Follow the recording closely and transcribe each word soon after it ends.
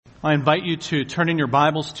I invite you to turn in your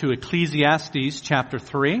Bibles to Ecclesiastes chapter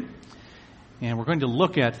 3. And we're going to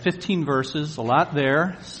look at 15 verses, a lot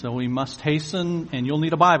there, so we must hasten, and you'll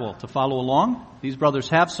need a Bible to follow along. These brothers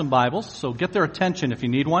have some Bibles, so get their attention if you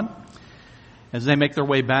need one as they make their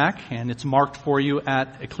way back. And it's marked for you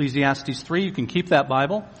at Ecclesiastes 3. You can keep that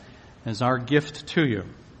Bible as our gift to you.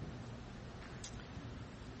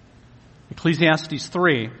 Ecclesiastes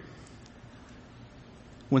 3.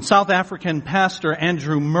 When South African pastor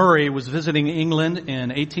Andrew Murray was visiting England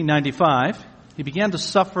in 1895, he began to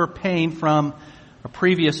suffer pain from a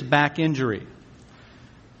previous back injury.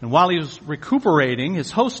 And while he was recuperating,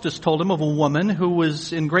 his hostess told him of a woman who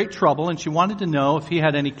was in great trouble, and she wanted to know if he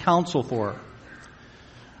had any counsel for her.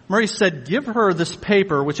 Murray said, "Give her this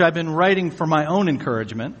paper, which I've been writing for my own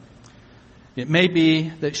encouragement. It may be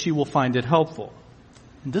that she will find it helpful."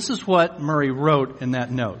 And this is what Murray wrote in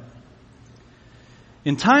that note.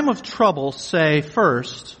 "In time of trouble, say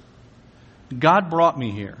first, God brought me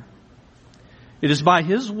here. It is by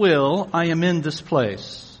His will I am in this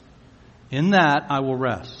place. In that I will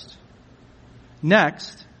rest.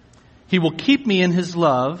 Next, He will keep me in His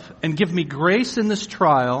love and give me grace in this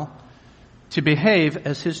trial to behave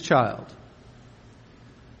as His child.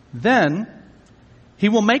 Then, He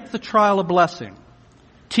will make the trial a blessing,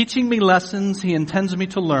 teaching me lessons He intends me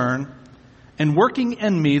to learn, and working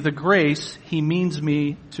in me the grace He means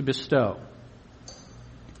me to bestow.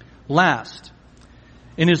 Last,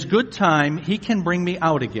 in His good time, He can bring me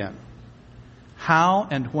out again. How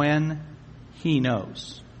and when, He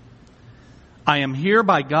knows. I am here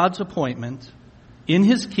by God's appointment, in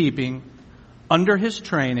His keeping, under His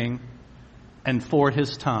training, and for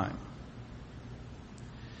His time."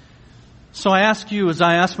 So I ask you, as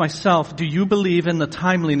I ask myself, do you believe in the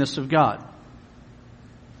timeliness of God?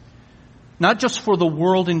 Not just for the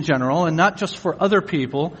world in general, and not just for other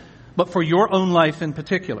people, but for your own life in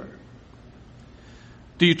particular.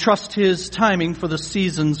 Do you trust His timing for the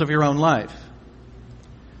seasons of your own life?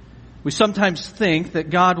 We sometimes think that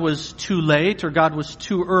God was too late or God was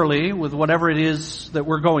too early with whatever it is that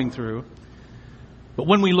we're going through. But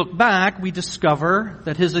when we look back, we discover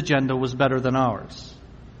that His agenda was better than ours.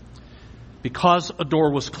 Because a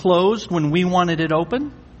door was closed when we wanted it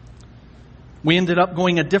open, we ended up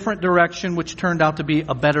going a different direction, which turned out to be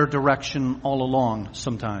a better direction all along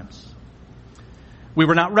sometimes. We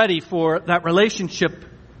were not ready for that relationship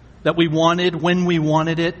that we wanted when we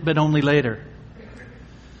wanted it, but only later.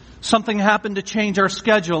 Something happened to change our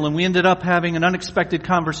schedule, and we ended up having an unexpected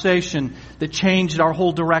conversation that changed our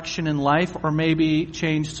whole direction in life, or maybe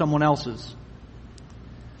changed someone else's.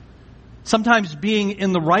 Sometimes being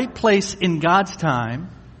in the right place in God's time,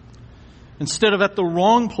 instead of at the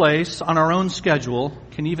wrong place on our own schedule,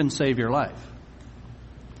 can even save your life.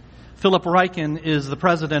 Philip Ryken is the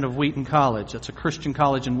president of Wheaton College. It's a Christian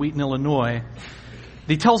college in Wheaton, Illinois.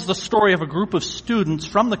 He tells the story of a group of students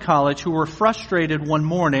from the college who were frustrated one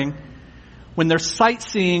morning when their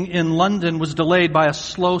sightseeing in London was delayed by a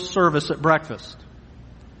slow service at breakfast.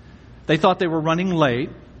 They thought they were running late,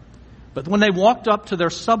 but when they walked up to their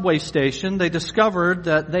subway station, they discovered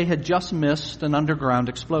that they had just missed an underground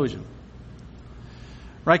explosion.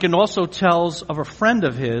 Ryken also tells of a friend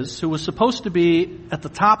of his who was supposed to be at the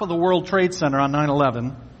top of the World Trade Center on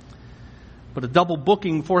 9/11, but a double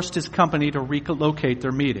booking forced his company to relocate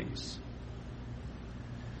their meetings.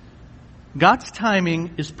 God's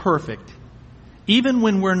timing is perfect, even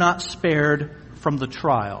when we're not spared from the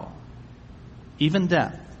trial, even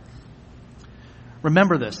death.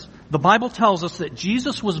 Remember this. The Bible tells us that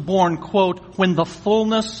Jesus was born, quote, when the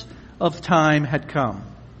fullness of time had come.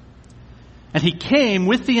 And He came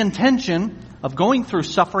with the intention of going through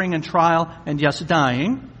suffering and trial and, yes,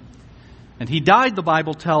 dying. And He died, the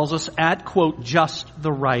Bible tells us, at, quote, just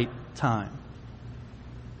the right time.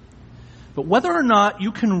 But whether or not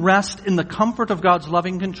you can rest in the comfort of God's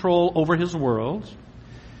loving control over His world,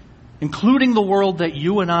 including the world that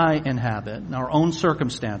you and I inhabit, in our own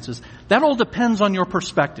circumstances, that all depends on your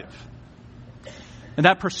perspective. And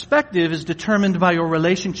that perspective is determined by your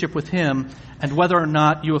relationship with Him and whether or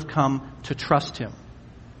not you have come to trust Him.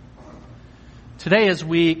 Today, as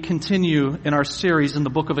we continue in our series in the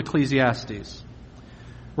book of Ecclesiastes,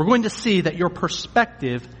 we're going to see that your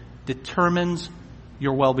perspective determines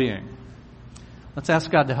your well-being. Let's ask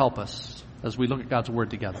God to help us as we look at God's Word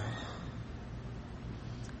together.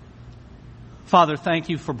 Father, thank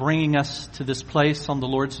You for bringing us to this place on the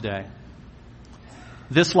Lord's Day.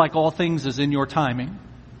 This, like all things, is in Your timing.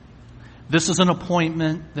 This is an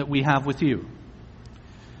appointment that we have with You.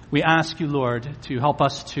 We ask You, Lord, to help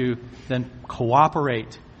us to then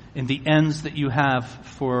cooperate in the ends that You have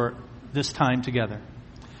for this time together.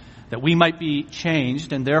 that we might be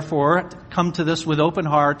changed and therefore come to this with open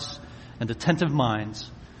hearts and attentive minds,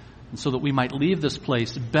 and so that we might leave this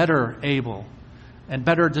place better able and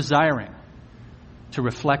better desiring to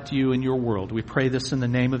reflect you in your world. We pray this in the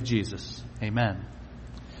name of Jesus. Amen.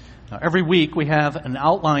 Now, every week we have an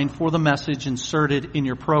outline for the message inserted in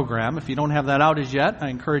your program. If you don't have that out as yet, I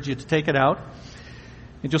encourage you to take it out.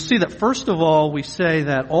 And you'll see that first of all, we say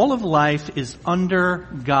that all of life is under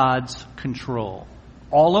God's control.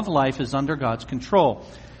 All of life is under God's control.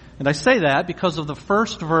 And I say that because of the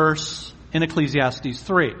first verse in Ecclesiastes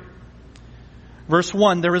 3. Verse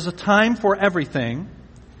 1, there is a time for everything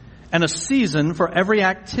and a season for every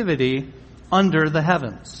activity under the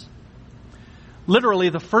heavens. Literally,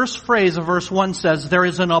 the first phrase of verse 1 says, there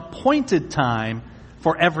is an appointed time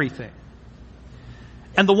for everything.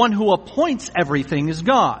 And the one who appoints everything is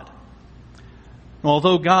God.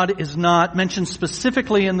 Although God is not mentioned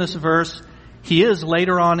specifically in this verse, He is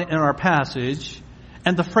later on in our passage.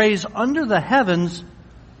 And the phrase under the heavens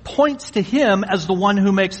points to Him as the one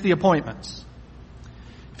who makes the appointments.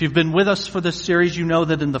 If you've been with us for this series, you know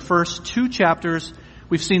that in the first 2 chapters,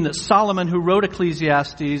 we've seen that Solomon, who wrote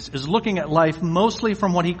Ecclesiastes, is looking at life mostly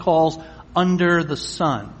from what he calls under the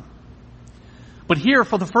sun. But here,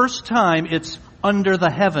 for the first time, it's under the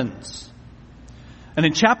heavens. And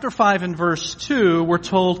in chapter 5 and verse 2, we're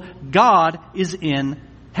told God is in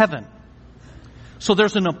heaven. So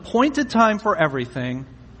there's an appointed time for everything,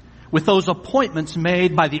 with those appointments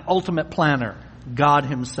made by the ultimate planner, God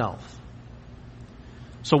Himself.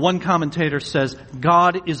 So one commentator says,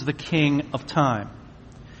 God is the king of time.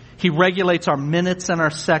 He regulates our minutes and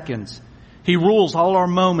our seconds. He rules all our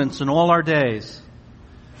moments and all our days.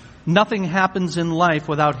 Nothing happens in life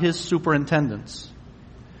without His superintendence.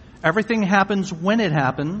 Everything happens when it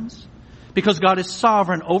happens, because God is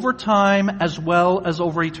sovereign over time as well as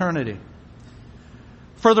over eternity.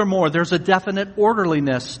 Furthermore, there's a definite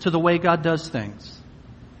orderliness to the way God does things.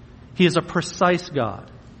 He is a precise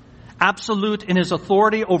God. Absolute in His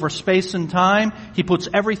authority over space and time. He puts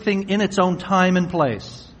everything in its own time and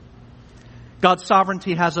place. God's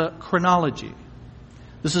sovereignty has a chronology.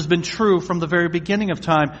 This has been true from the very beginning of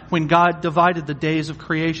time when God divided the days of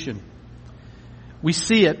creation. We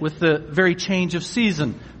see it with the very change of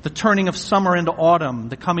season, the turning of summer into autumn,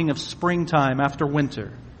 the coming of springtime after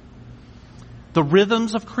winter. The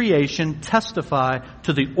rhythms of creation testify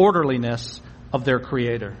to the orderliness of their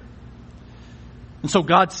Creator. And so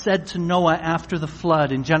God said to Noah after the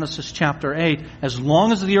flood in Genesis chapter 8, as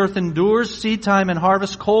long as the earth endures, seed time and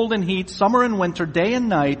harvest, cold and heat, summer and winter, day and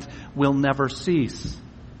night will never cease.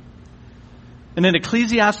 And in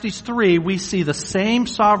Ecclesiastes 3, we see the same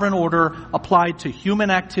sovereign order applied to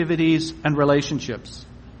human activities and relationships.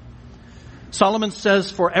 Solomon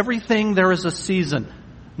says, for everything there is a season,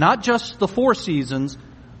 not just the 4 seasons,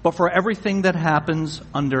 but for everything that happens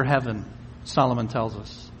under heaven, Solomon tells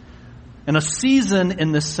us. And a season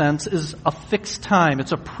in this sense is a fixed time.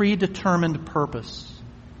 It's a predetermined purpose.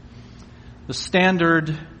 The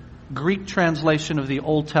standard Greek translation of the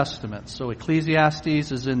Old Testament. So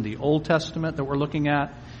Ecclesiastes is in the Old Testament that we're looking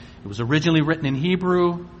at. It was originally written in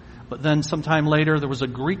Hebrew, but then sometime later there was a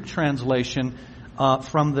Greek translation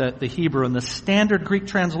from the Hebrew. And the standard Greek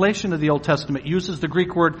translation of the Old Testament uses the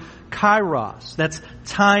Greek word kairos. That's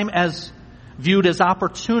time as viewed as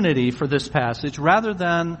opportunity for this passage, rather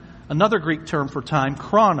than another Greek term for time,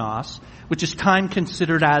 chronos, which is time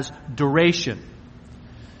considered as duration.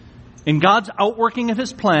 In God's outworking of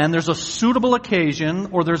His plan, there's a suitable occasion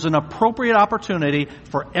or there's an appropriate opportunity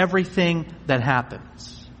for everything that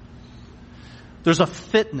happens. There's a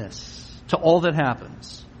fitness to all that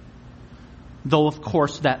happens. Though, of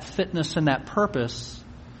course, that fitness and that purpose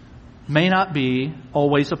may not be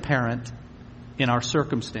always apparent in our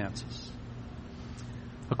circumstances.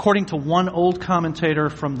 According to one old commentator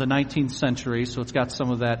from the 19th century, so it's got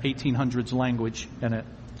some of that 1800s language in it,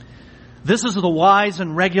 this is the wise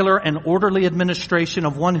and regular and orderly administration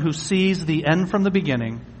of one who sees the end from the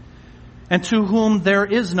beginning, and to whom there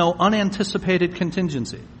is no unanticipated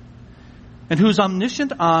contingency, and whose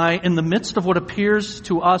omniscient eye, in the midst of what appears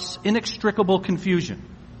to us inextricable confusion,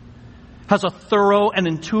 has a thorough and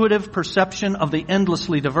intuitive perception of the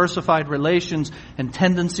endlessly diversified relations and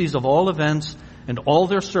tendencies of all events and all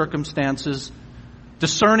their circumstances,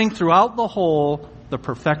 discerning throughout the whole the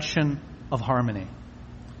perfection of harmony.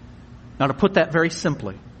 Now, to put that very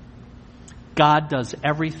simply, God does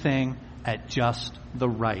everything at just the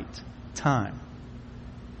right time.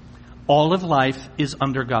 All of life is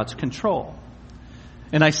under God's control.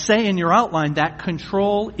 And I say in your outline that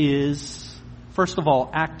control is, first of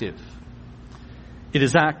all, active. It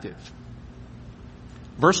is active.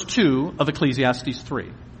 Verse 2 of Ecclesiastes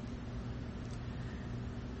 3.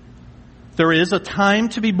 There is a time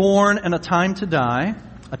to be born and a time to die,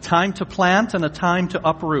 a time to plant and a time to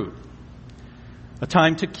uproot, a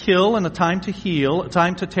time to kill and a time to heal, a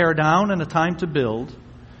time to tear down and a time to build,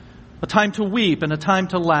 a time to weep and a time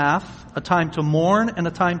to laugh, a time to mourn and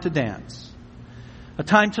a time to dance, a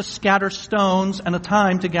time to scatter stones and a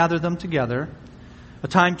time to gather them together, a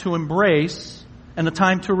time to embrace and a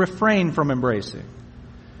time to refrain from embracing,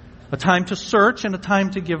 a time to search and a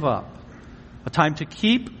time to give up, a time to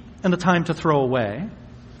keep and a time to throw away,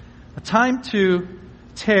 a time to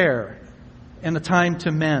tear and a time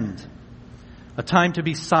to mend, a time to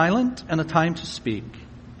be silent and a time to speak,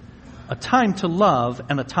 a time to love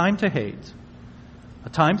and a time to hate, a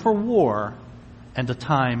time for war and a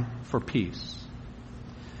time for peace.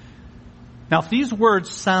 Now, if these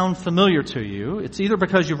words sound familiar to you, it's either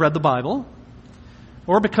because you've read the Bible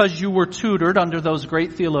or because you were tutored under those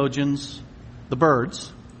great theologians, the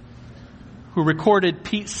Byrds, who recorded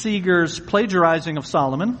Pete Seeger's plagiarizing of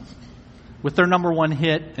Solomon with their number one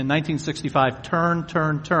hit in 1965, Turn,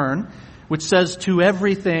 Turn, Turn, which says, to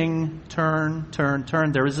everything, turn, turn,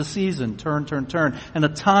 turn. There is a season, turn, turn, turn, and a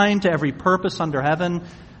time to every purpose under heaven.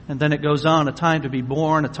 And then it goes on, a time to be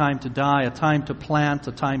born, a time to die, a time to plant,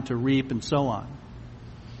 a time to reap, and so on.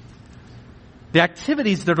 The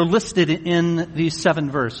activities that are listed in these 7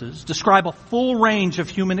 verses describe a full range of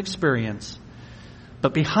human experience.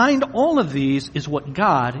 But behind all of these is what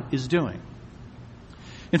God is doing.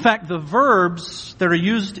 In fact, the verbs that are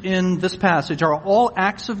used in this passage are all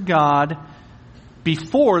acts of God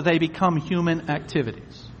before they become human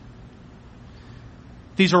activities.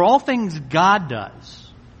 These are all things God does.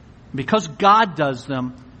 Because God does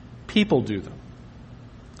them, people do them.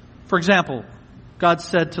 For example, God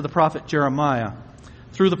said to the prophet Jeremiah,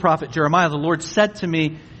 through the prophet Jeremiah, the Lord said to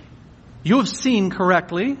me, "You have seen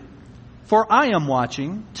correctly, for I am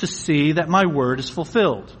watching to see that my word is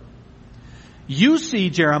fulfilled. You see,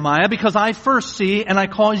 Jeremiah, because I first see and I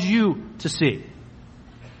cause you to see."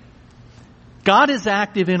 God is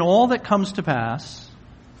active in all that comes to pass,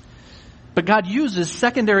 but God uses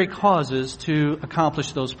secondary causes to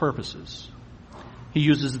accomplish those purposes. He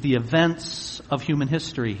uses the events of human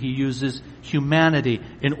history. He uses humanity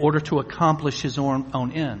in order to accomplish His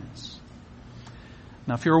own ends.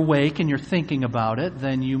 Now, if you're awake and you're thinking about it,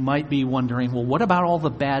 then you might be wondering, well, what about all the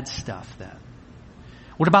bad stuff then?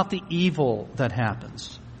 What about the evil that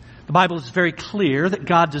happens? The Bible is very clear that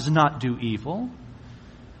God does not do evil,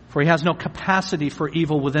 for He has no capacity for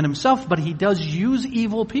evil within Himself, but He does use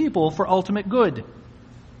evil people for ultimate good.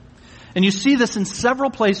 And you see this in several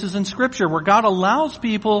places in Scripture where God allows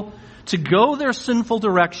people to go their sinful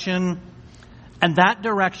direction, and that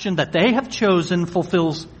direction that they have chosen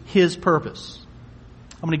fulfills His purpose.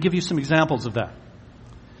 I'm going to give you some examples of that.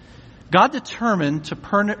 God determined to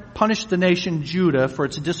punish the nation Judah for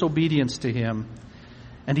its disobedience to Him,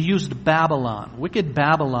 and He used Babylon, wicked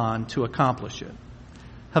Babylon, to accomplish it.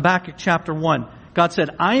 Habakkuk chapter 1, God said,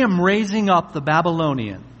 "I am raising up the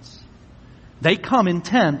Babylonians. They come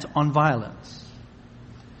intent on violence."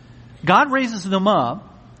 God raises them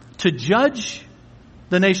up to judge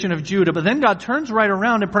the nation of Judah, but then God turns right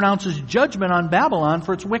around and pronounces judgment on Babylon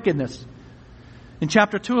for its wickedness. In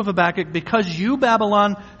chapter 2 of Habakkuk, "Because you,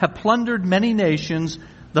 Babylon, have plundered many nations,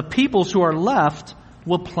 the peoples who are left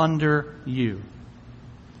will plunder you."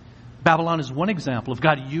 Babylon is one example of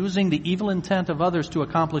God using the evil intent of others to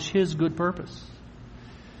accomplish His good purpose.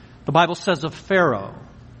 The Bible says of Pharaoh,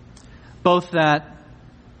 both that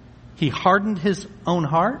he hardened his own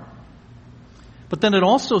heart, but then it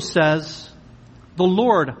also says the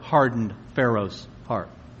Lord hardened Pharaoh's heart.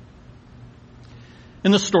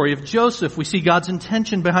 In the story of Joseph, we see God's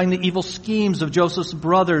intention behind the evil schemes of Joseph's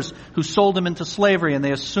brothers who sold him into slavery, and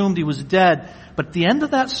they assumed he was dead. But at the end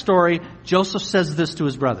of that story, Joseph says this to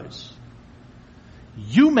his brothers: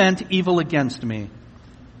 "You meant evil against me,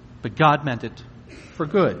 but God meant it for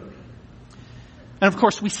good." And of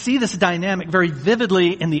course, we see this dynamic very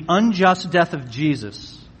vividly in the unjust death of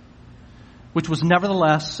Jesus, which was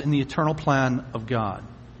nevertheless in the eternal plan of God.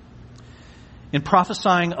 In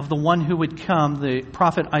prophesying of the one who would come, the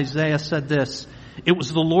prophet Isaiah said this: "It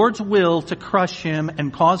was the Lord's will to crush him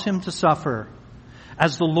and cause him to suffer.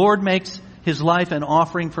 As the Lord makes His life an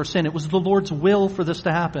offering for sin." It was the Lord's will for this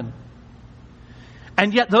to happen.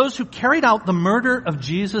 And yet those who carried out the murder of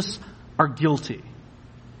Jesus are guilty.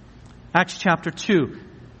 Acts chapter 2,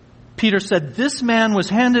 Peter said, "This man was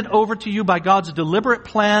handed over to you by God's deliberate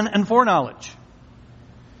plan and foreknowledge.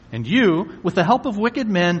 And you, with the help of wicked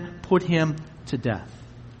men, put him to death."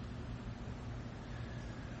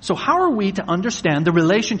 So how are we to understand the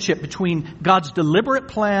relationship between God's deliberate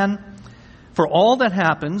plan, For all that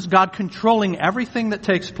happens, God controlling everything that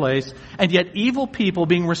takes place, and yet evil people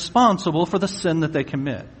being responsible for the sin that they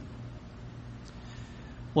commit.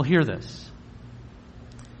 Well, hear this.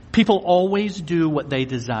 People always do what they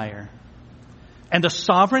desire. And the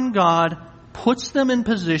sovereign God puts them in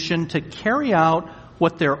position to carry out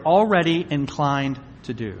what they're already inclined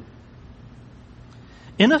to do.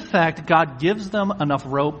 In effect, God gives them enough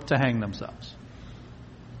rope to hang themselves.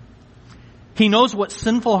 He knows what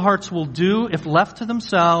sinful hearts will do if left to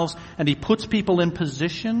themselves, and He puts people in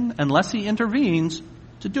position, unless He intervenes,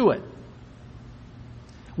 to do it.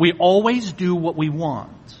 We always do what we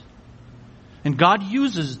want. And God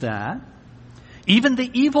uses that, even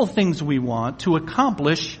the evil things we want, to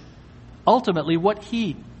accomplish ultimately what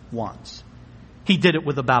He wants. He did it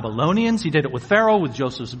with the Babylonians, He did it with Pharaoh, with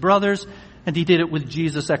Joseph's brothers, and He did it with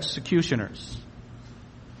Jesus' executioners.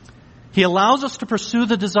 He allows us to pursue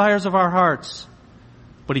the desires of our hearts,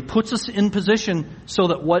 but He puts us in position so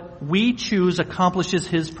that what we choose accomplishes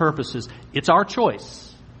His purposes. It's our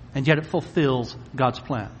choice, and yet it fulfills God's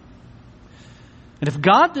plan. And if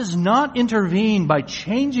God does not intervene by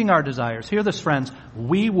changing our desires, hear this, friends,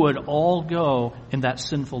 we would all go in that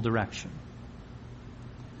sinful direction.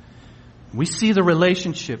 We see the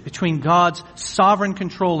relationship between God's sovereign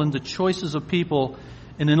control and the choices of people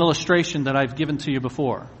in an illustration that I've given to you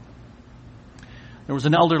before. There was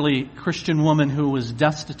an elderly Christian woman who was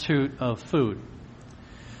destitute of food.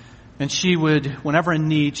 And she would, whenever in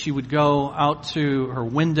need, she would go out to her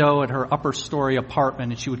window at her upper story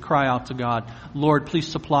apartment and she would cry out to God, "Lord, please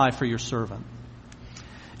supply for your servant."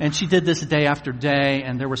 And she did this day after day,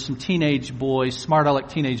 and there were some teenage boys, smart aleck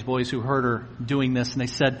teenage boys, who heard her doing this, and they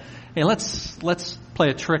said, "Hey, let's play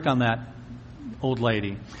a trick on that old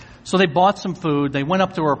lady." So they bought some food, they went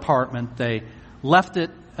up to her apartment, they left it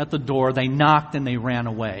at the door, they knocked, and they ran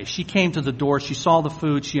away. She came to the door, she saw the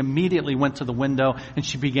food, she immediately went to the window, and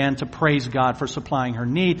she began to praise God for supplying her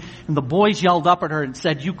need. And the boys yelled up at her and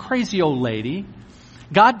said, "You crazy old lady,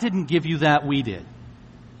 God didn't give you that, we did."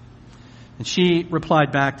 And she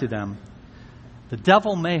replied back to them, "The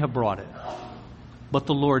devil may have brought it, but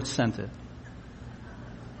the Lord sent it."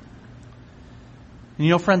 And you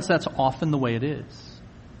know, friends, that's often the way it is.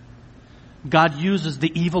 God uses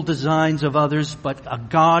the evil designs of others, but a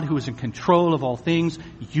God who is in control of all things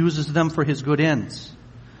uses them for His good ends.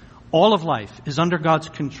 All of life is under God's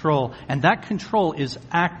control, and that control is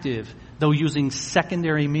active, though using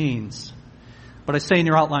secondary means. But I say in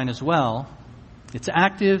your outline as well, it's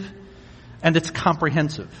active and it's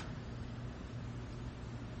comprehensive.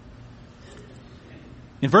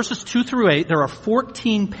 In verses 2 through 8, there are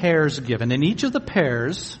 14 pairs given, and each of the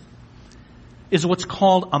pairs is what's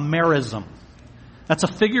called a merism. That's a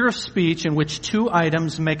figure of speech in which two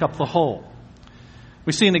items make up the whole.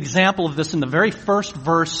 We see an example of this in the very first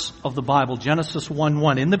verse of the Bible, Genesis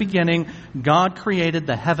 1:1. In the beginning, God created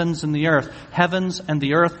the heavens and the earth. Heavens and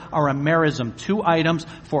the earth are a merism, two items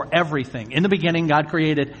for everything. In the beginning, God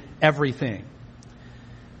created everything.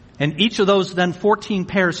 And each of those then 14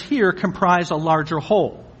 pairs here comprise a larger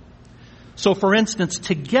whole. So for instance,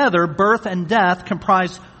 together, birth and death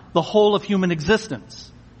comprise the whole of human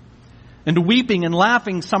existence. And weeping and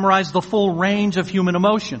laughing summarize the full range of human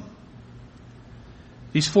emotion.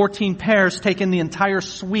 These 14 pairs take in the entire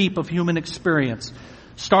sweep of human experience,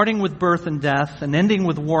 starting with birth and death and ending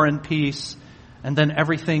with war and peace, and then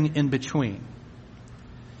everything in between.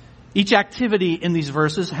 Each activity in these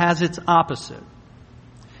verses has its opposite.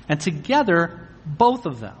 And together, both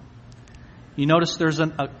of them. You notice there's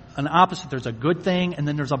an opposite. There's a good thing and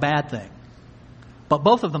then there's a bad thing. But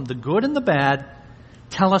both of them, the good and the bad,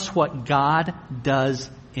 tell us what God does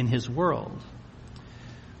in His world.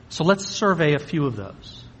 So let's survey a few of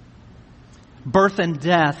those. Birth and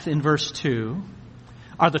death in verse 2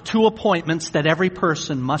 are the two appointments that every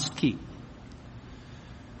person must keep.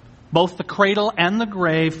 Both the cradle and the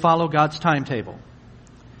grave follow God's timetable.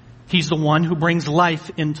 He's the one who brings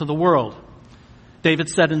life into the world. David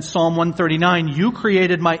said in Psalm 139, "You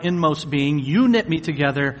created my inmost being. You knit me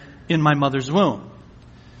together in my mother's womb."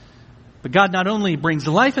 But God not only brings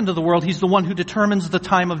life into the world, He's the one who determines the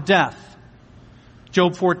time of death.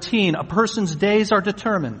 Job 14, "A person's days are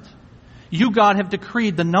determined. You, God, have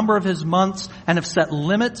decreed the number of his months and have set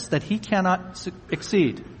limits that he cannot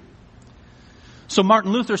exceed." So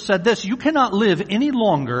Martin Luther said this, "You cannot live any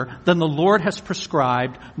longer than the Lord has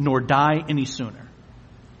prescribed, nor die any sooner."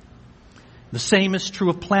 The same is true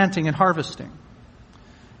of planting and harvesting.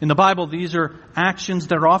 In the Bible, these are actions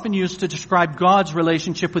that are often used to describe God's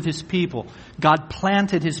relationship with His people. God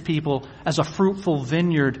planted His people as a fruitful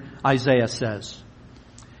vineyard, Isaiah says.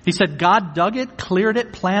 He said God dug it, cleared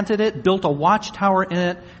it, planted it, built a watchtower in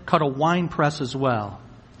it, cut a wine press as well.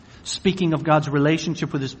 Speaking of God's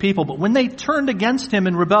relationship with his people. But when they turned against him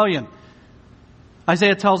in rebellion,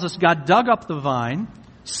 Isaiah tells us God dug up the vine,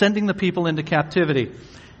 sending the people into captivity.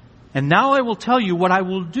 And now I will tell you what I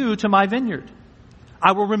will do to my vineyard.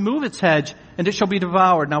 I will remove its hedge, and it shall be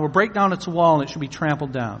devoured. And I will break down its wall, and it shall be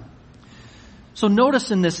trampled down. So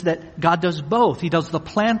notice in this that God does both. He does the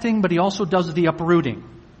planting, but he also does the uprooting.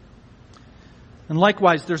 And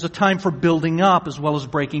likewise, there's a time for building up as well as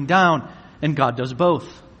breaking down, and God does both.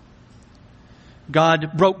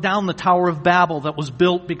 God broke down the Tower of Babel that was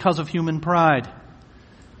built because of human pride.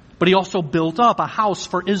 But he also built up a house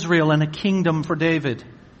for Israel and a kingdom for David.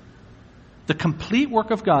 The complete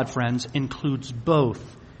work of God, friends, includes both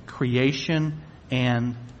creation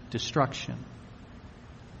and destruction.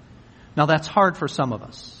 Now that's hard for some of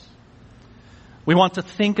us. We want to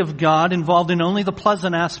think of God involved in only the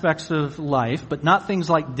pleasant aspects of life, but not things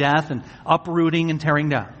like death and uprooting and tearing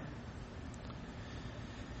down.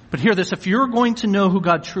 But hear this, if you're going to know who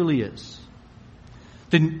God truly is,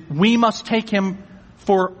 then we must take him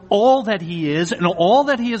for all that he is and all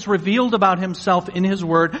that he has revealed about himself in his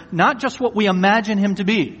word, not just what we imagine him to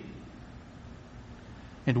be.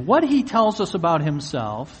 And what he tells us about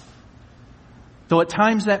himself, though at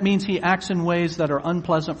times that means he acts in ways that are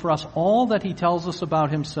unpleasant for us, all that he tells us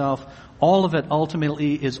about himself, all of it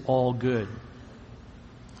ultimately is all good.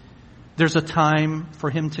 There's a time for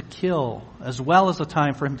him to kill as well as a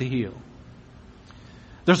time for him to heal.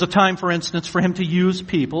 There's a time, for instance, for him to use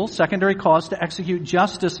people, secondary cause, to execute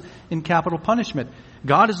justice in capital punishment.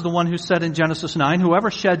 God is the one who said in Genesis 9,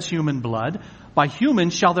 whoever sheds human blood, by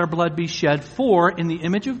humans shall their blood be shed, for in the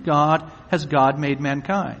image of God has God made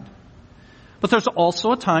mankind. But there's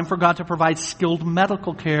also a time for God to provide skilled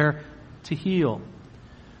medical care to heal.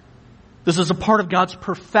 This is a part of God's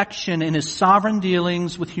perfection in his sovereign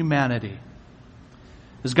dealings with humanity.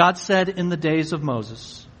 As God said in the days of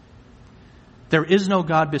Moses, there is no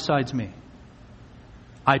God besides me.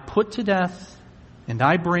 I put to death and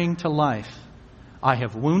I bring to life. I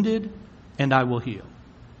have wounded and I will heal.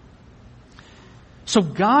 So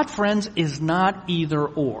God, friends, is not either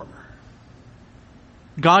or.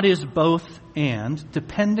 God is both and,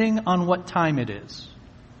 depending on what time it is.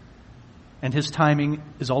 And his timing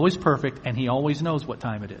is always perfect, and he always knows what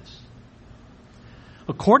time it is.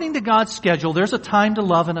 According to God's schedule, there's a time to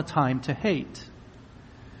love and a time to hate.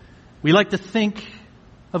 We like to think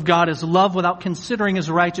of God as love without considering his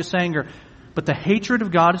righteous anger. But the hatred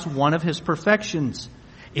of God is one of his perfections.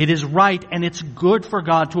 It is right and it's good for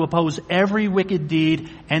God to oppose every wicked deed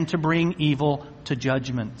and to bring evil to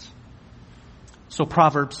judgment. So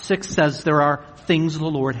Proverbs 6 says there are things the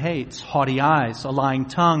Lord hates: haughty eyes, a lying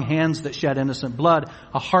tongue, hands that shed innocent blood,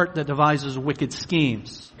 a heart that devises wicked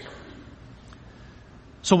schemes.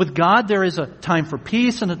 So with God there is a time for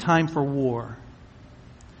peace and a time for war.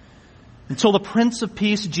 Until the Prince of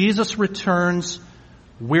Peace, Jesus, returns,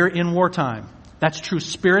 we're in wartime. That's true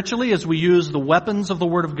spiritually as we use the weapons of the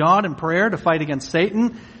Word of God and prayer to fight against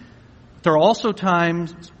Satan. There are also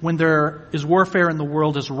times when there is warfare in the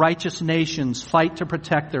world as righteous nations fight to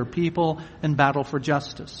protect their people and battle for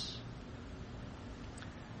justice.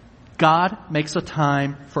 God makes a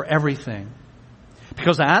time for everything.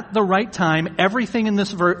 Because at the right time, everything in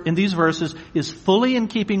these verses is fully in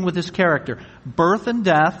keeping with his character. Birth and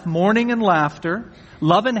death, mourning and laughter,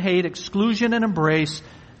 love and hate, exclusion and embrace,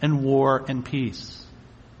 and war and peace.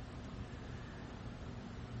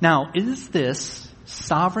 Now, is this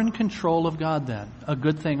sovereign control of God then a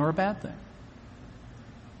good thing or a bad thing?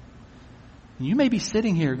 You may be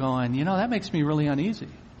sitting here going, that makes me really uneasy.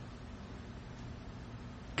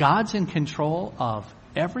 God's in control of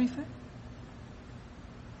everything?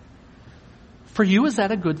 For you, is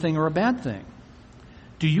that a good thing or a bad thing?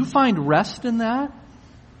 Do you find rest in that?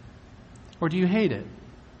 Or do you hate it?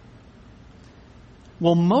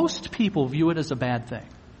 Well, most people view it as a bad thing,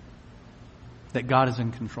 that God is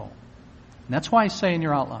in control. And that's why I say in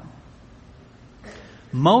your outline,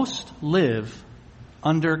 most live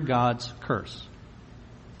under God's curse.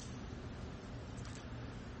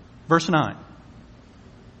 Verse 9.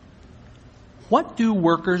 What do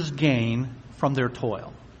workers gain from their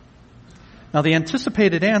toil? Now, the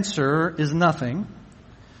anticipated answer is nothing.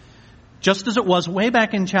 Just as it was way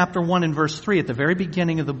back in chapter 1 and verse 3 at the very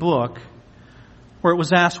beginning of the book, where it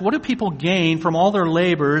was asked, what do people gain from all their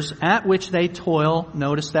labors at which they toil,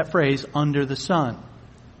 notice that phrase, under the sun?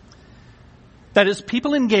 That is,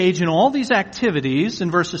 people engage in all these activities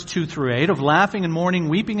in verses 2 through 8 of laughing and mourning,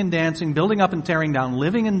 weeping and dancing, building up and tearing down,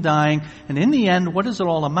 living and dying, and in the end, what does it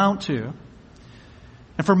all amount to?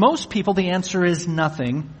 And for most people, the answer is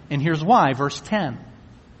nothing. And here's why. Verse 10.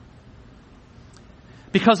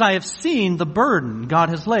 Because I have seen the burden God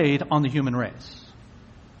has laid on the human race.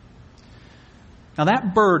 Now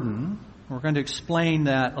that burden, we're going to explain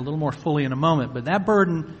that a little more fully in a moment, but that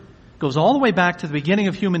burden goes all the way back to the beginning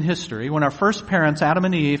of human history when our first parents, Adam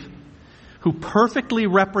and Eve, who perfectly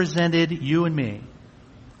represented you and me,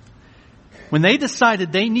 when they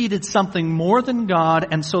decided they needed something more than God,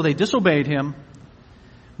 and so they disobeyed Him,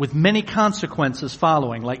 with many consequences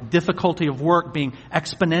following, like difficulty of work being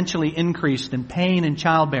exponentially increased and pain in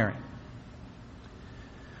childbearing.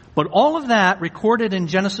 But all of that recorded in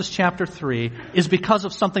Genesis chapter 3 is because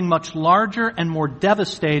of something much larger and more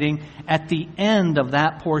devastating at the end of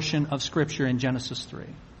that portion of Scripture in Genesis 3.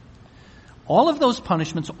 All of those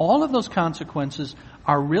punishments, all of those consequences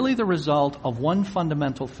are really the result of one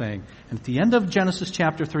fundamental thing. And at the end of Genesis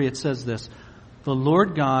chapter 3 it says this, the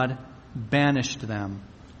Lord God banished them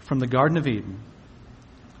from the Garden of Eden.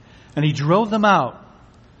 And He drove them out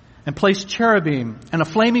and placed cherubim and a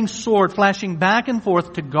flaming sword flashing back and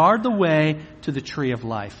forth to guard the way to the tree of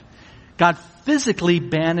life. God physically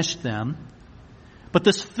banished them, but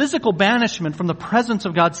this physical banishment from the presence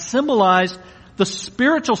of God symbolized the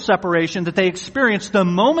spiritual separation that they experienced the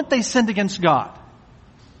moment they sinned against God.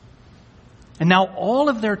 And now all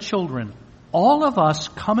of their children, all of us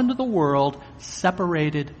come into the world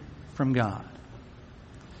separated from God.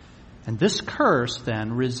 And this curse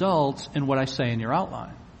then results in what I say in your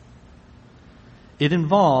outline. It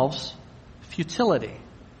involves futility.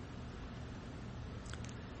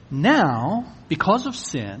 Now, because of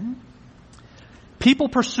sin, people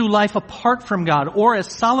pursue life apart from God, or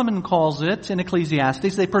as Solomon calls it in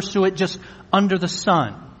Ecclesiastes, they pursue it just under the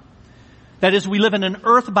sun. That is, we live in an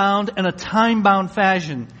earthbound and a time-bound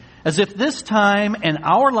fashion, as if this time and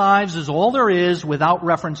our lives is all there is without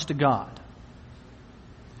reference to God.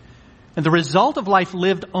 And the result of life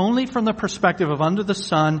lived only from the perspective of under the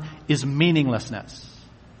sun is meaninglessness,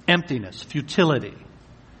 emptiness, futility.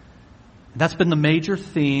 That's been the major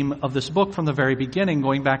theme of this book from the very beginning,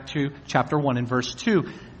 going back to chapter 1 and verse 2.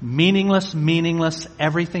 Meaningless, meaningless,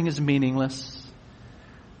 everything is meaningless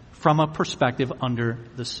from a perspective under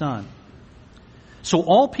the sun. So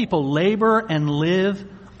all people labor and live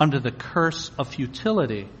under the curse of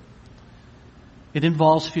futility. It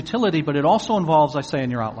involves futility, but it also involves, I say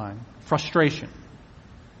in your outline, frustration.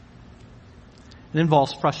 It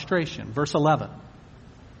involves frustration. Verse 11.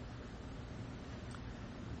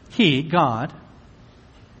 He, God,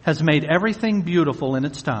 has made everything beautiful in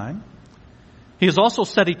its time. He has also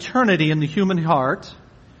set eternity in the human heart,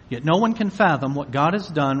 yet no one can fathom what God has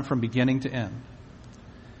done from beginning to end.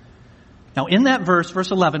 Now in that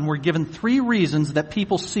verse 11, we're given 3 reasons that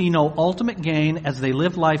people see no ultimate gain as they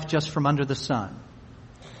live life just from under the sun.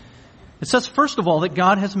 It says, first of all, that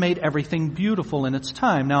God has made everything beautiful in its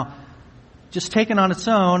time. Now, just taken on its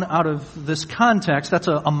own out of this context, that's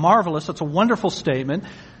a wonderful statement.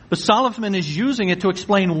 But Solomon is using it to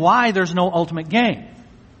explain why there's no ultimate gain.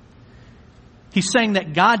 He's saying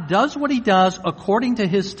that God does what He does according to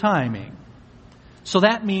His timing. So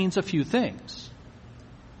that means a few things.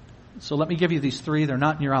 So let me give you these 3. They're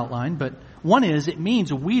not in your outline, but one is it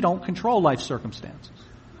means we don't control life circumstances.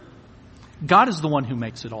 God is the one who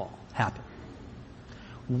makes it all happen.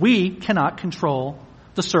 We cannot control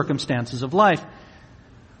the circumstances of life.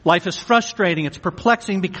 Life is frustrating, it's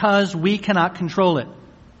perplexing because we cannot control it.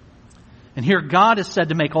 And here God is said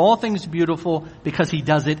to make all things beautiful because He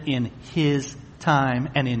does it in His time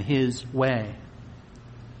and in His way.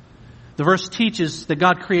 The verse teaches that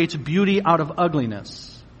God creates beauty out of ugliness.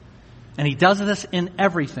 And He does this in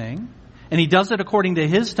everything. And He does it according to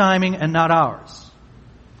His timing and not ours.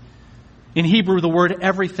 In Hebrew, the word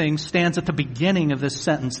everything stands at the beginning of this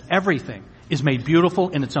sentence. Everything is made beautiful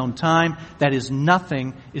in its own time. That is,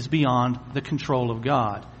 nothing is beyond the control of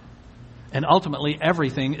God. And ultimately,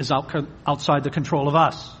 everything is outside the control of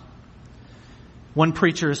us. One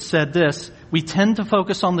preacher said this, we tend to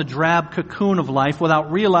focus on the drab cocoon of life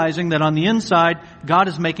without realizing that on the inside, God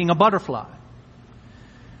is making a butterfly.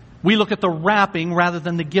 We look at the wrapping rather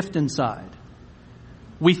than the gift inside.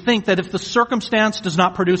 We think that if the circumstance does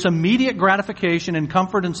not produce immediate gratification and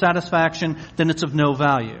comfort and satisfaction, then it's of no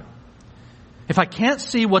value. If I can't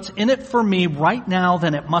see what's in it for me right now,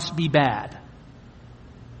 then it must be bad.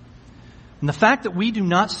 And the fact that we do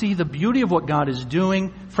not see the beauty of what God is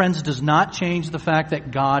doing, friends, does not change the fact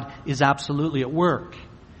that God is absolutely at work.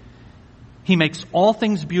 He makes all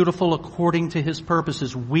things beautiful according to His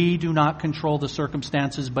purposes. We do not control the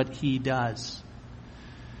circumstances, but He does.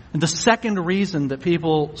 And the second reason that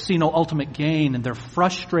people see no ultimate gain and they're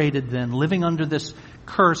frustrated then living under this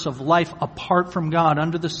curse of life apart from God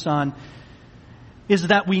under the sun is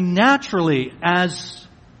that we naturally, as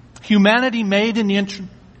humanity made in the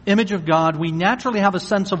image of God, we naturally have a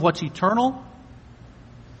sense of what's eternal,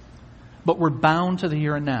 but we're bound to the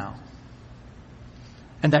here and now.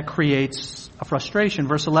 And that creates a frustration.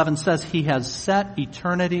 Verse 11 says, He has set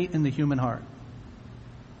eternity in the human heart.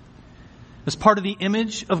 As part of the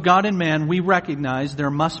image of God in man, we recognize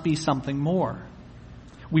there must be something more.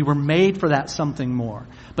 We were made for that something more.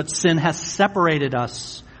 But sin has separated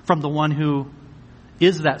us from the one who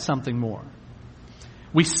is that something more.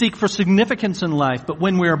 We seek for significance in life, but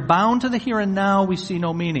when we are bound to the here and now, we see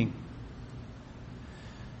no meaning.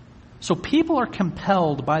 So people are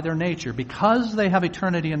compelled by their nature, because they have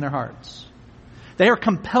eternity in their hearts. They are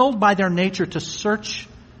compelled by their nature to search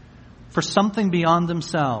for something beyond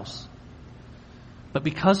themselves. But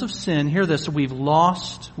because of sin, hear this, we've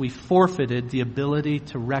forfeited the ability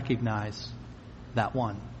to recognize that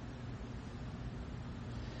one.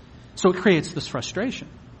 So it creates this frustration.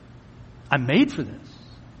 I'm made for this,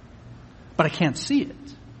 but I can't see it.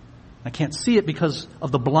 I can't see it because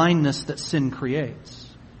of the blindness that sin creates.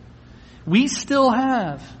 We still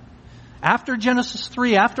have, after Genesis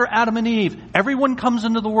 3, after Adam and Eve, everyone comes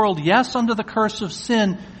into the world, yes, under the curse of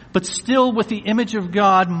sin, but still with the image of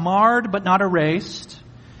God marred but not erased.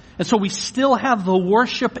 And so we still have the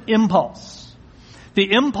worship impulse.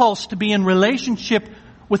 The impulse to be in relationship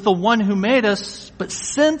with the one who made us. But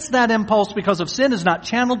since that impulse, because of sin, is not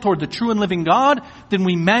channeled toward the true and living God, then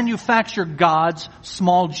we manufacture gods,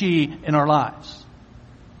 small g, in our lives.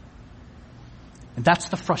 And that's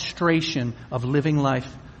the frustration of living life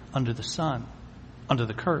under the sun, under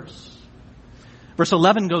the curse. Verse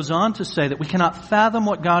 11 goes on to say that we cannot fathom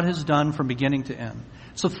what God has done from beginning to end.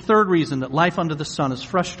 It's the third reason that life under the sun is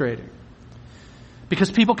frustrating.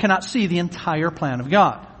 Because people cannot see the entire plan of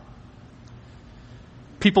God.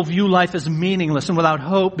 People view life as meaningless and without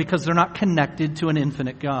hope because they're not connected to an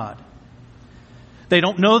infinite God. They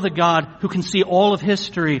don't know the God who can see all of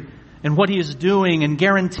history and what He is doing, and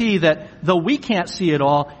guarantee that though we can't see it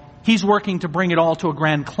all, He's working to bring it all to a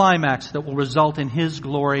grand climax that will result in His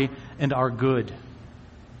glory and our good.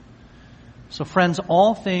 So friends,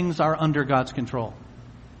 all things are under God's control.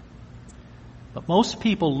 But most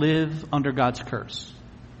people live under God's curse.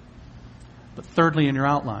 But thirdly, in your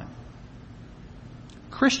outline,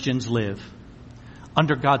 Christians live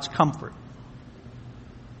under God's comfort.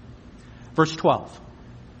 Verse 12.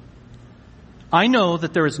 I know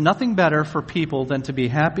that there is nothing better for people than to be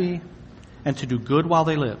happy and to do good while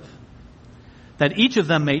they live, that each of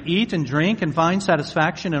them may eat and drink and find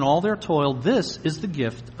satisfaction in all their toil. This is the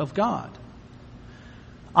gift of God.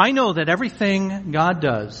 I know that everything God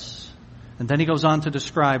does, and then he goes on to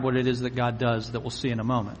describe what it is that God does that we'll see in a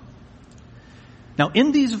moment. Now,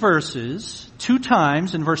 in these verses, 2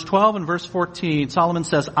 times, in verse 12 and verse 14, Solomon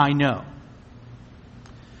says, I know.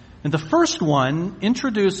 And the first one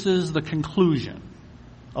introduces the conclusion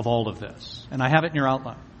of all of this. And I have it in your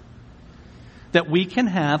outline. That we can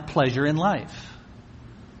have pleasure in life.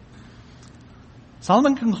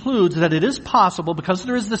 Solomon concludes that it is possible, because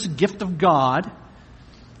there is this gift of God,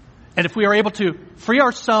 and if we are able to free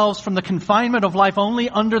ourselves from the confinement of life only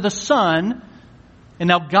under the sun, and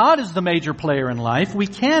now God is the major player in life, we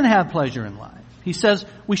can have pleasure in life. He says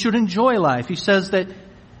we should enjoy life. He says that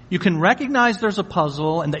you can recognize there's a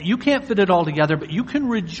puzzle and that you can't fit it all together, but you can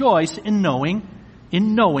rejoice in knowing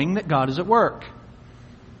that God is at work.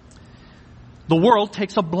 The world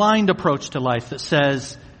takes a blind approach to life that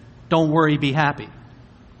says, don't worry, be happy.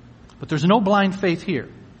 But there's no blind faith here.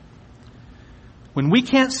 When we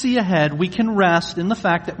can't see ahead, we can rest in the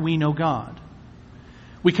fact that we know God.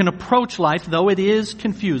 We can approach life, though it is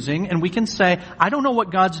confusing, and we can say, I don't know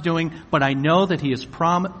what God's doing, but I know that He has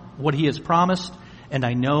what He has promised, and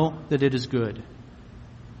I know that it is good.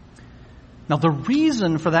 Now, the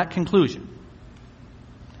reason for that conclusion,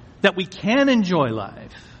 that we can enjoy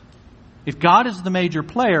life, if God is the major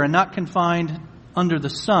player and not confined under the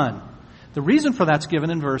sun, the reason for that's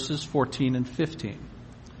given in verses 14 and 15.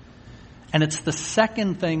 And it's the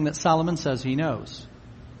second thing that Solomon says he knows.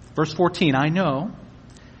 Verse 14, I know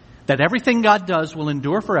that everything God does will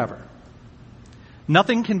endure forever.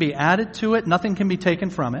 Nothing can be added to it. Nothing can be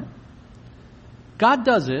taken from it. God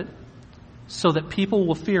does it so that people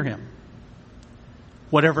will fear Him.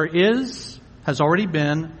 Whatever is has already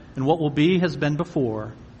been, and what will be has been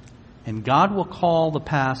before, and God will call the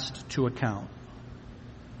past to account.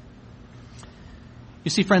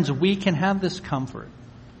 You see, friends, we can have this comfort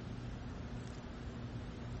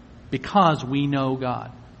because we know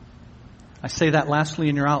God. I say that lastly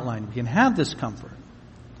in your outline. We can have this comfort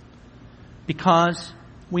because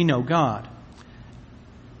we know God.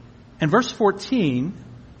 And verse 14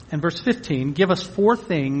 and verse 15 give us four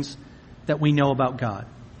things that we know about God.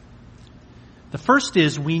 The first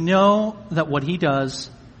is we know that what He does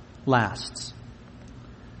lasts.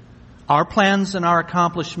 Our plans and our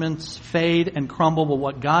accomplishments fade and crumble, but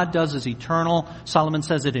what God does is eternal. Solomon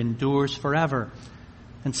says it endures forever.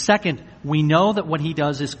 And second, we know that what He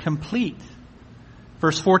does is complete.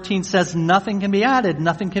 Verse 14 says nothing can be added,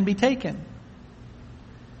 nothing can be taken.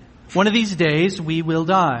 One of these days we will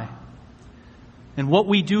die. And what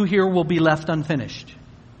we do here will be left unfinished.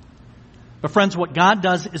 But friends, what God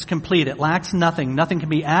does is complete. It lacks nothing. Nothing can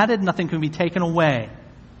be added, nothing can be taken away.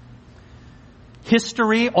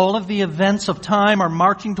 History, all of the events of time are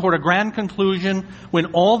marching toward a grand conclusion when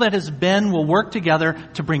all that has been will work together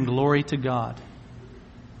to bring glory to God.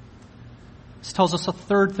 This tells us a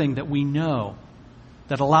third thing that we know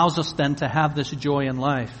that allows us then to have this joy in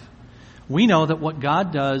life. We know that what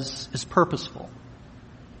God does is purposeful.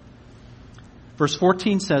 Verse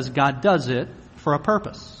 14 says God does it for a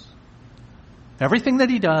purpose. Everything that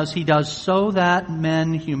He does so that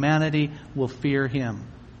men, humanity, will fear Him.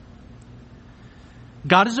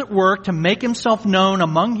 God is at work to make Himself known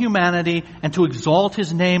among humanity and to exalt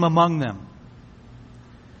His name among them.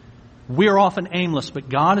 We are often aimless, but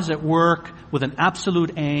God is at work with an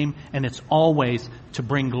absolute aim, and it's always to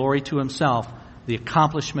bring glory to Himself, the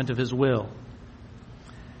accomplishment of His will.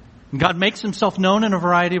 And God makes Himself known in a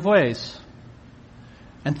variety of ways.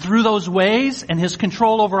 And through those ways and His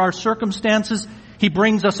control over our circumstances, He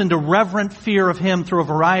brings us into reverent fear of Him through a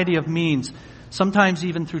variety of means, sometimes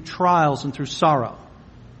even through trials and through sorrow.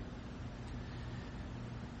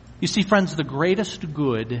 You see, friends, the greatest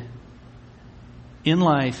good in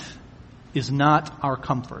life is not our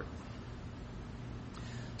comfort.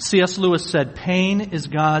 C.S. Lewis said, pain is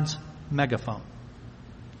God's megaphone.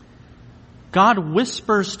 God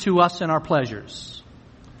whispers to us in our pleasures,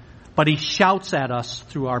 but He shouts at us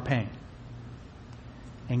through our pain.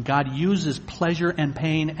 And God uses pleasure and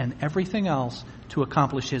pain and everything else to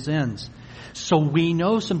accomplish His ends. So we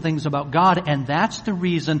know some things about God, and that's the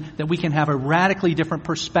reason that we can have a radically different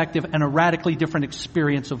perspective and a radically different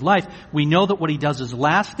experience of life. We know that what He does is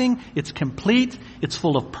lasting, it's complete, it's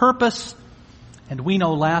full of purpose, and we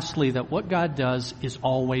know lastly that what God does is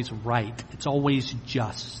always right. It's always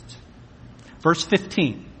just. Verse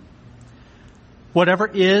 15. Whatever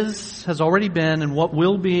is has already been, and what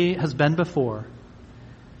will be has been before.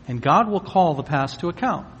 And God will call the past to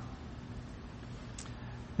account.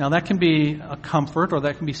 Now that can be a comfort, or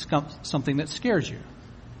that can be something that scares you.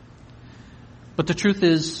 But the truth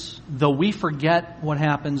is, though we forget what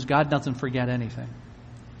happens, God doesn't forget anything.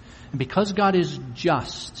 And because God is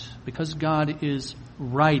just, because God is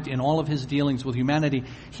right in all of His dealings with humanity,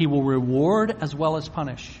 He will reward as well as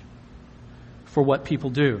punish for what people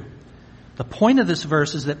do. The point of this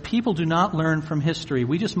verse is that people do not learn from history.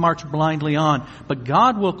 We just march blindly on. But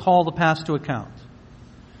God will call the past to account.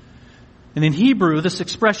 And in Hebrew, this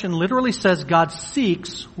expression literally says God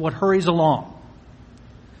seeks what hurries along.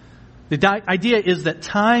 The idea is that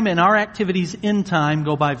time and our activities in time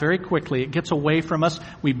go by very quickly. It gets away from us.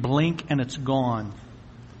 We blink and it's gone.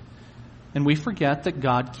 And we forget that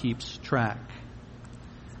God keeps track.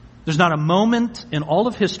 There's not a moment in all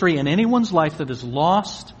of history in anyone's life that is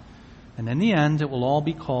lost. And in the end, it will all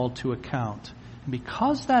be called to account. And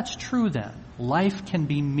because that's true then, life can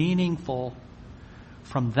be meaningful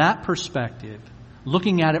from that perspective,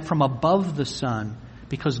 looking at it from above the sun,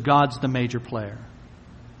 because God's the major player.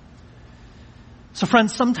 So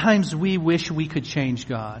friends, sometimes we wish we could change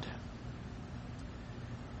God.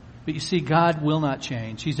 But you see, God will not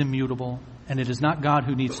change. He's immutable. And it is not God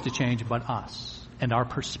who needs to change, but us and our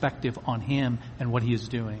perspective on Him and what He is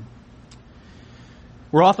doing.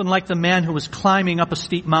 We're often like the man who was climbing up a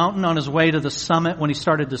steep mountain on his way to the summit when he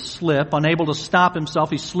started to slip. Unable to stop himself,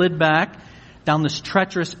 he slid back down this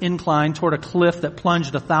treacherous incline toward a cliff that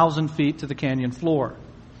plunged 1,000 feet to the canyon floor.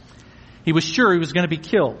 He was sure he was going to be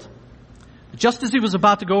killed. But just as he was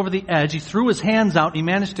about to go over the edge, he threw his hands out and he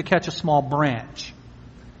managed to catch a small branch.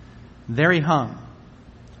 There he hung.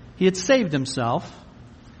 He had saved himself,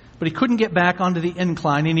 but he couldn't get back onto the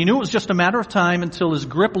incline, and he knew it was just a matter of time until his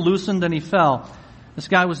grip loosened and he fell. This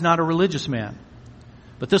guy was not a religious man,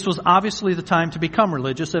 but this was obviously the time to become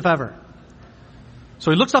religious, if ever.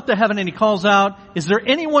 So he looks up to heaven and he calls out, "Is there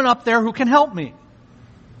anyone up there who can help me?"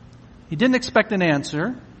 He didn't expect an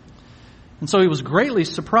answer, and so he was greatly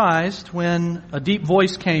surprised when a deep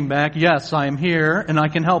voice came back, "Yes, I am here and I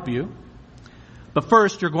can help you. But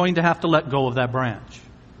first, you're going to have to let go of that branch."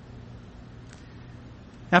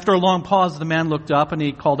 After a long pause, the man looked up and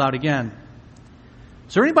he called out again,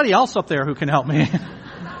 "Is there anybody else up there who can help me?"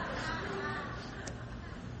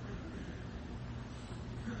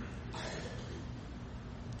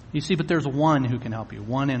 You see, but there's one who can help you,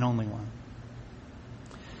 one and only one.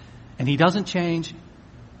 And he doesn't change,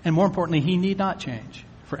 and more importantly, he need not change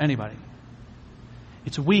for anybody.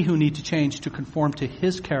 It's we who need to change to conform to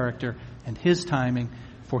his character and his timing,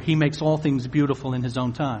 for he makes all things beautiful in his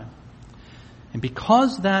own time. And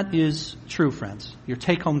because that is true, friends, your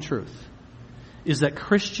take-home truth is that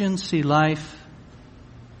Christians see life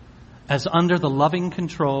as under the loving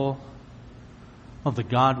control of the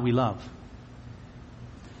God we love.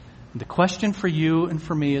 And the question for you and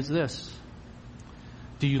for me is this: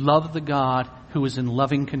 do you love the God who is in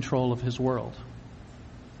loving control of his world?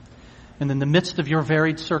 And in the midst of your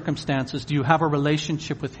varied circumstances, do you have a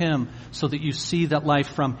relationship with him so that you see that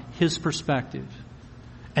life from his perspective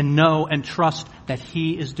and know and trust that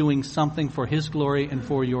he is doing something for his glory and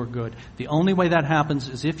for your good? The only way that happens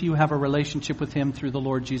is if you have a relationship with him through the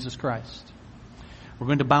Lord Jesus Christ. We're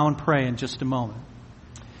going to bow and pray in just a moment.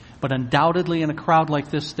 But undoubtedly in a crowd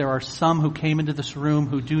like this, there are some who came into this room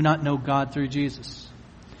who do not know God through Jesus.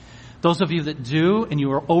 Those of you that do, and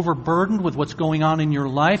you are overburdened with what's going on in your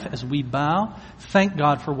life, as we bow, thank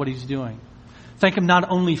God for what he's doing. Thank him not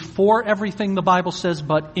only for everything the Bible says,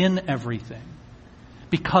 but in everything.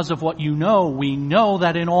 Because of what you know, we know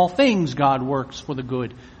that in all things God works for the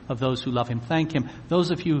good of those who love him. Thank him. Those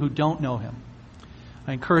of you who don't know him,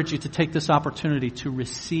 I encourage you to take this opportunity to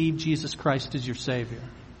receive Jesus Christ as your Savior.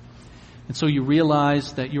 And so you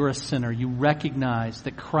realize that you're a sinner. You recognize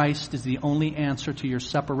that Christ is the only answer to your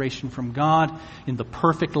separation from God in the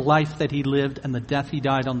perfect life that he lived and the death he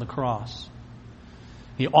died on the cross.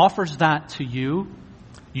 He offers that to you.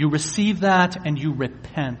 You receive that and you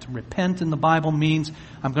repent. Repent in the Bible means,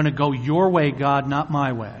 I'm going to go your way, God, not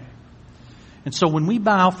my way. And so when we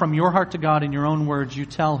bow from your heart to God in your own words, you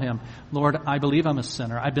tell him, Lord, I believe I'm a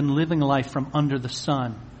sinner. I've been living life from under the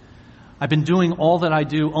sun. I've been doing all that I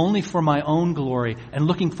do only for my own glory and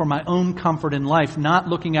looking for my own comfort in life, not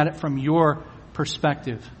looking at it from your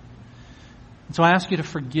perspective. And so I ask you to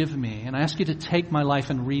forgive me, and I ask you to take my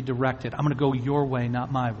life and redirect it. I'm going to go your way,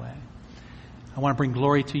 not my way. I want to bring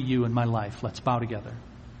glory to you in my life. Let's bow together.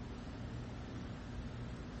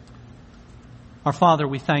 Our Father,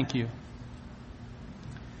 we thank you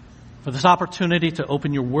for this opportunity to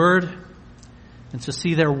open your word and to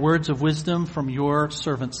see their words of wisdom from your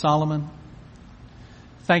servant Solomon.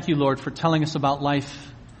 Thank you, Lord, for telling us about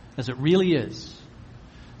life as it really is,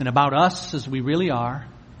 and about us as we really are,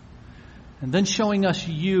 and then showing us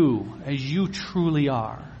you as you truly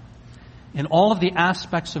are in all of the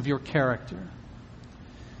aspects of your character.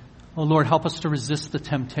 Oh, Lord, help us to resist the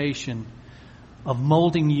temptation of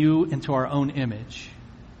molding you into our own image.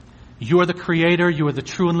 You are the Creator. You are the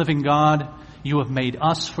true and living God. You have made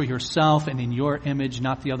us for yourself and in your image,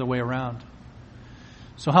 not the other way around.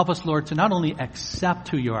 So help us, Lord, to not only accept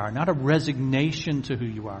who you are, not a resignation to who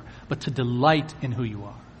you are, but to delight in who you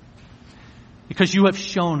are. Because you have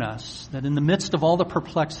shown us that in the midst of all the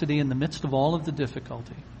perplexity, in the midst of all of the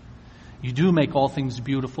difficulty, you do make all things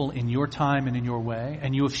beautiful in your time and in your way.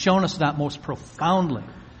 And you have shown us that most profoundly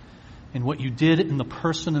in what you did in the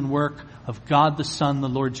person and work of God the Son, the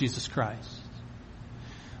Lord Jesus Christ.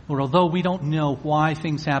 Lord, although we don't know why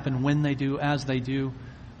things happen when they do, as they do,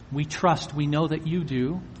 we trust, we know that you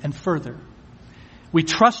do, and further, we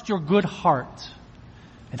trust your good heart.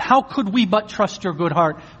 And how could we but trust your good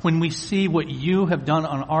heart when we see what you have done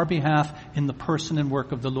on our behalf in the person and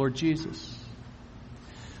work of the Lord Jesus?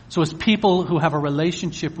 So as people who have a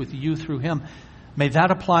relationship with you through him, may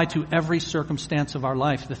that apply to every circumstance of our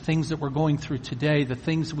life, the things that we're going through today, the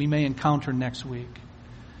things we may encounter next week.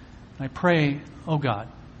 And I pray, oh God,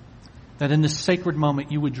 that in this sacred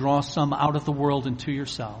moment you would draw some out of the world and to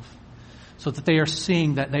yourself, so that they are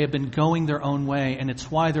seeing that they have been going their own way, and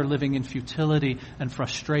it's why they're living in futility and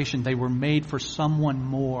frustration. They were made for someone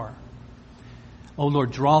more. Oh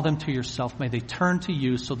Lord, draw them to yourself. May they turn to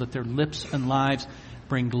you so that their lips and lives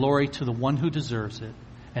bring glory to the one who deserves it,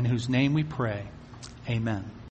 and in whose name we pray. Amen.